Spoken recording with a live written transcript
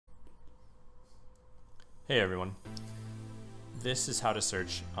Hey everyone, this is how to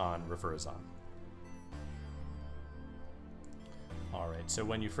search on Referazon. Alright, so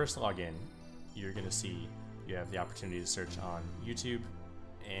when you first log in, you're going to see you have the opportunity to search on YouTube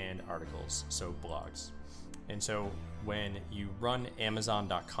and articles, so blogs. And so when you run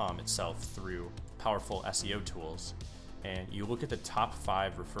Amazon.com itself through powerful SEO tools, and you look at the top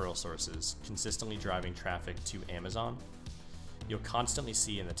 5 referral sources consistently driving traffic to Amazon, you'll constantly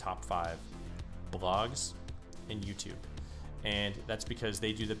see in the top 5 blogs and YouTube. And that's because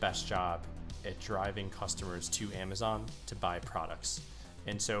they do the best job at driving customers to Amazon to buy products.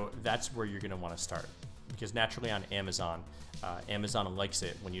 And so that's where you're going to want to start, because naturally on Amazon, Amazon likes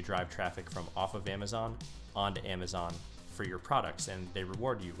it when you drive traffic from off of Amazon onto Amazon for your products, and they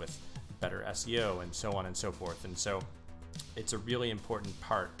reward you with better SEO and so on and so forth. And so it's a really important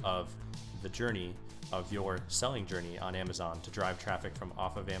part of the journey of your selling journey on Amazon to drive traffic from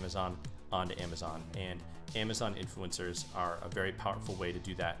off of Amazon onto Amazon. And Amazon influencers are a very powerful way to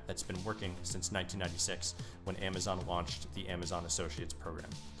do that. That's been working since 1996 when Amazon launched the Amazon Associates program.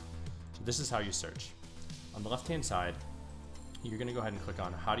 So this is how you search. On the left-hand side, you're going to go ahead and click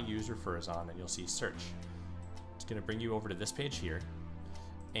on how to use Referazon, and you'll see search. It's going to bring you over to this page here.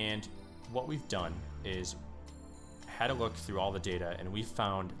 And what we've done is had a look through all the data, and we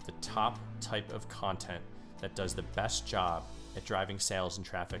found the top type of content that does the best job at driving sales and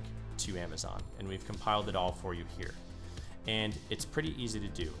traffic to Amazon, and we've compiled it all for you here. And it's pretty easy to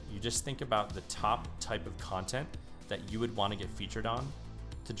do. You just think about the top type of content that you would want to get featured on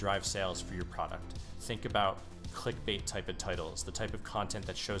to drive sales for your product. Think about clickbait type of titles, the type of content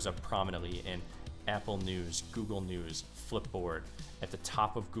that shows up prominently in Apple News, Google News, Flipboard, at the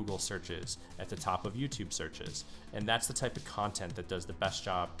top of Google searches, at the top of YouTube searches. And that's the type of content that does the best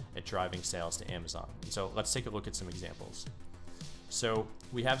job at driving sales to Amazon. And so let's take a look at some examples. So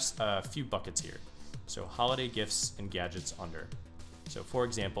we have a few buckets here. So holiday gifts and gadgets under. So for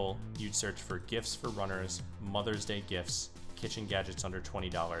example, you'd search for gifts for runners, Mother's Day gifts, kitchen gadgets under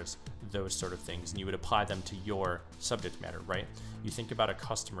 $20, those sort of things. And you would apply them to your subject matter, right? You think about a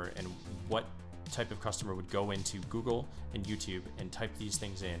customer and what type of customer would go into Google and YouTube and type these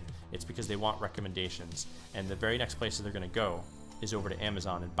things in. It's because they want recommendations. And the very next place that they're going to go is over to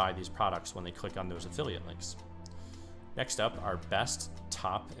Amazon and buy these products when they click on those affiliate links. Next up, our best,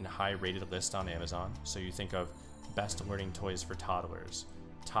 top, and high rated list on Amazon. So you think of best learning toys for toddlers,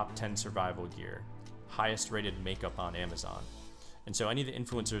 top 10 survival gear, highest rated makeup on Amazon. And so any of the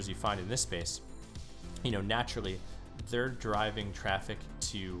influencers you find in this space, naturally, they're driving traffic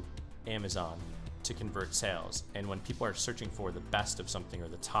to Amazon to convert sales. And when people are searching for the best of something or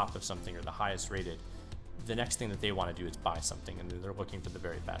the top of something or the highest rated, the next thing that they want to do is buy something, and they're looking for the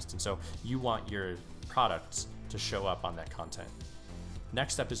very best. And so you want your products to show up on that content.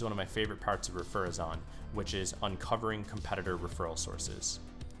 Next up is one of my favorite parts of Referazon, which is uncovering competitor referral sources.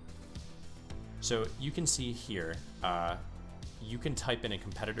 So you can see here, you can type in a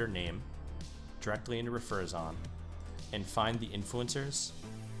competitor name directly into Referazon and find the influencers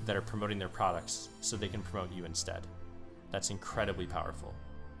that are promoting their products so they can promote you instead. That's incredibly powerful.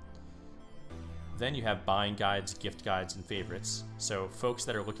 Then you have buying guides, gift guides, and favorites. So folks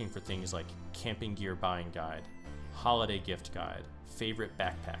that are looking for things like camping gear buying guide, holiday gift guide, favorite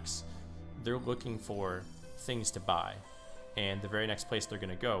backpacks, they're looking for things to buy. And the very next place they're going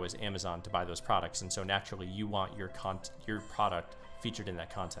to go is Amazon to buy those products. And so naturally you want your product featured in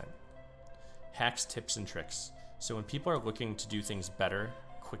that content. Hacks, tips, and tricks. So when people are looking to do things better,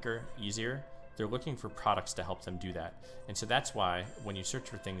 quicker, easier, they're looking for products to help them do that. And so that's why when you search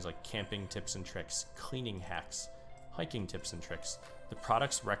for things like camping tips and tricks, cleaning hacks, hiking tips and tricks, the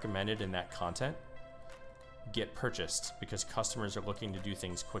products recommended in that content get purchased because customers are looking to do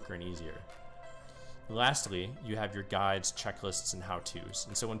things quicker and easier. Lastly, you have your guides, checklists, and how-tos.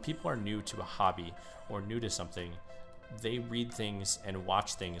 And so when people are new to a hobby or new to something, they read things and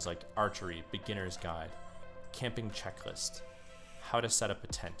watch things like archery, beginner's guide, camping checklist, how to set up a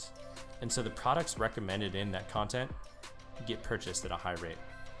tent. And so the products recommended in that content get purchased at a high rate.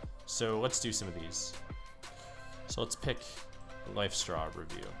 So let's do some of these. So let's pick LifeStraw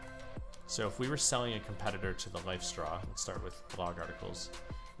review. So if we were selling a competitor to the LifeStraw, let's start with blog articles,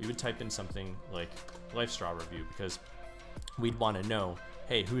 we would type in something like LifeStraw review because we'd want to know,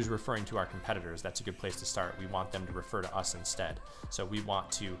 hey, who's referring to our competitors? That's a good place to start. We want them to refer to us instead. So we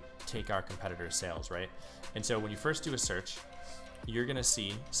want to take our competitors' sales, right? And so when you first do a search, you're going to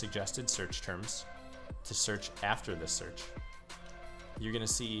see suggested search terms to search after this search. You're going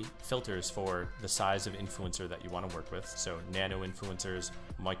to see filters for the size of influencer that you want to work with. So nano influencers,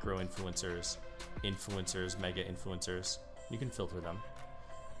 micro influencers, influencers, mega influencers. You can filter them.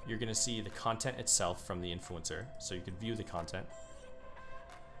 you're going to see the content itself from the influencer. So you could view the content.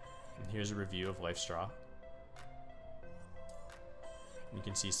 And here's a review of LifeStraw. You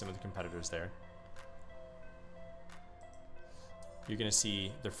can see some of the competitors there. You're going to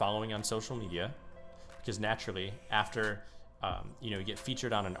see they're following on social media, because naturally, after you get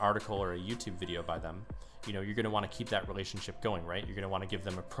featured on an article or a YouTube video by them, you're going to want to keep that relationship going, right? You're going to want to give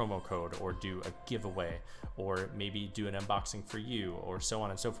them a promo code or do a giveaway or maybe do an unboxing for you or so on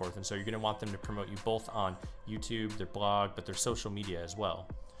and so forth. And so you're going to want them to promote you both on YouTube, their blog, but their social media as well.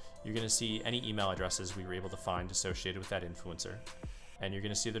 You're going to see any email addresses we were able to find associated with that influencer. And you're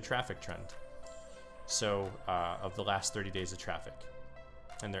going to see the traffic trend. So of the last 30 days of traffic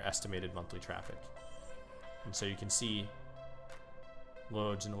and their estimated monthly traffic. And so you can see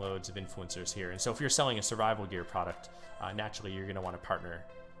loads and loads of influencers here. And so if you're selling a survival gear product, naturally you're going to want to partner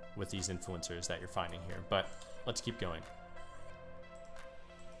with these influencers that you're finding here. But let's keep going.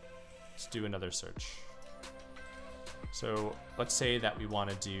 Let's do another search. So let's say that we want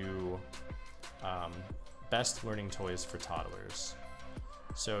to do best learning toys for toddlers.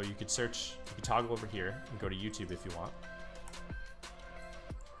 So you could search, you could toggle over here and go to YouTube if you want.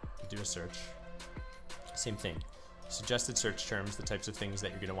 Do a search. Same thing. Suggested search terms, the types of things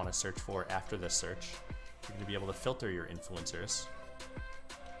that you're going to want to search for after this search. You're going to be able to filter your influencers.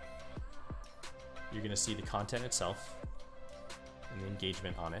 You're going to see the content itself and the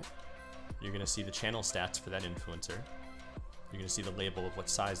engagement on it. You're going to see the channel stats for that influencer. You're going to see the label of what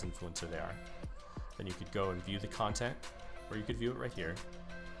size influencer they are. Then you could go and view the content, or you could view it right here.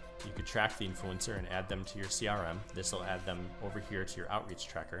 You could track the influencer and add them to your CRM. This will add them over here to your outreach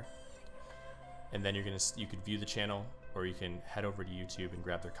tracker. And then you could view the channel, or you can head over to YouTube and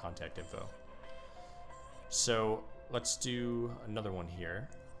grab their contact info. So let's do another one here.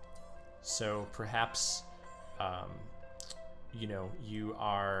 So perhaps you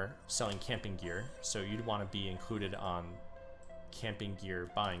are selling camping gear, so you'd want to be included on camping gear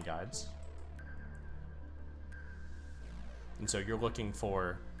buying guides. And so you're looking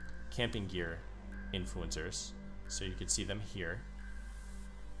for camping gear influencers, so you could see them here.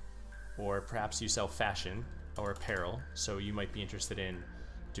 Or perhaps you sell fashion or apparel, so you might be interested in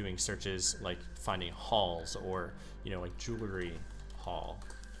doing searches like finding hauls, or like jewelry haul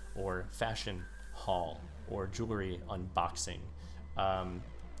or fashion haul or jewelry unboxing.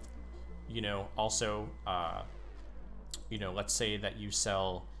 Let's say that you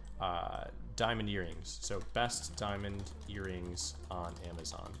sell diamond earrings, so best diamond earrings on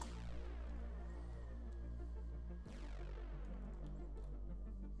Amazon.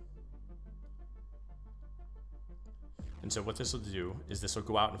 And so what this will do is this will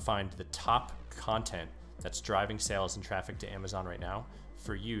go out and find the top content that's driving sales and traffic to Amazon right now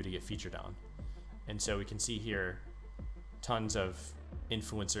for you to get featured on. And so we can see here tons of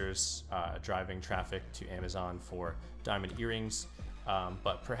influencers driving traffic to Amazon for diamond earrings,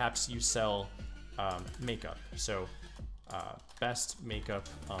 but perhaps you sell makeup. So best makeup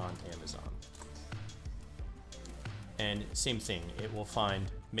on Amazon. And same thing, it will find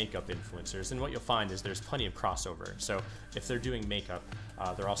makeup influencers, and what you'll find is there's plenty of crossover. So if they're doing makeup,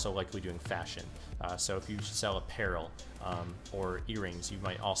 they're also likely doing fashion. So if you sell apparel or earrings, you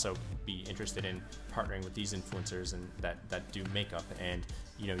might also be interested in partnering with these influencers and that do makeup. And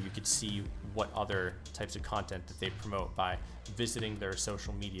you could see what other types of content that they promote by visiting their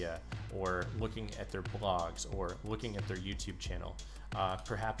social media or looking at their blogs or looking at their YouTube channel.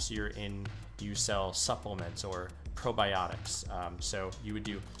 Perhaps you sell supplements or probiotics. So you would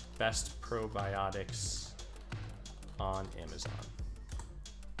do best probiotics on Amazon.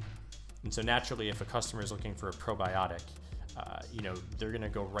 And so naturally, if a customer is looking for a probiotic, they're going to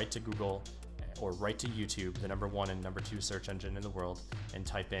go right to Google or right to YouTube, the #1 and #2 search engine in the world, and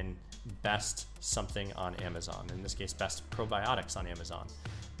type in best something on Amazon. In this case, best probiotics on Amazon.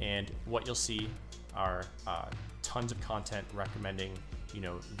 And what you'll see are tons of content recommending,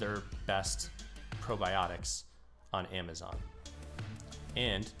 their best probiotics on Amazon.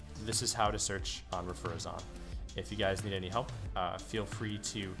 And this is how to search on Referazon. If you guys need any help, feel free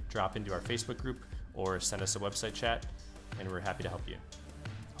to drop into our Facebook group or send us a website chat, and we're happy to help you.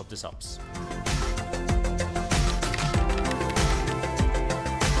 Hope this helps.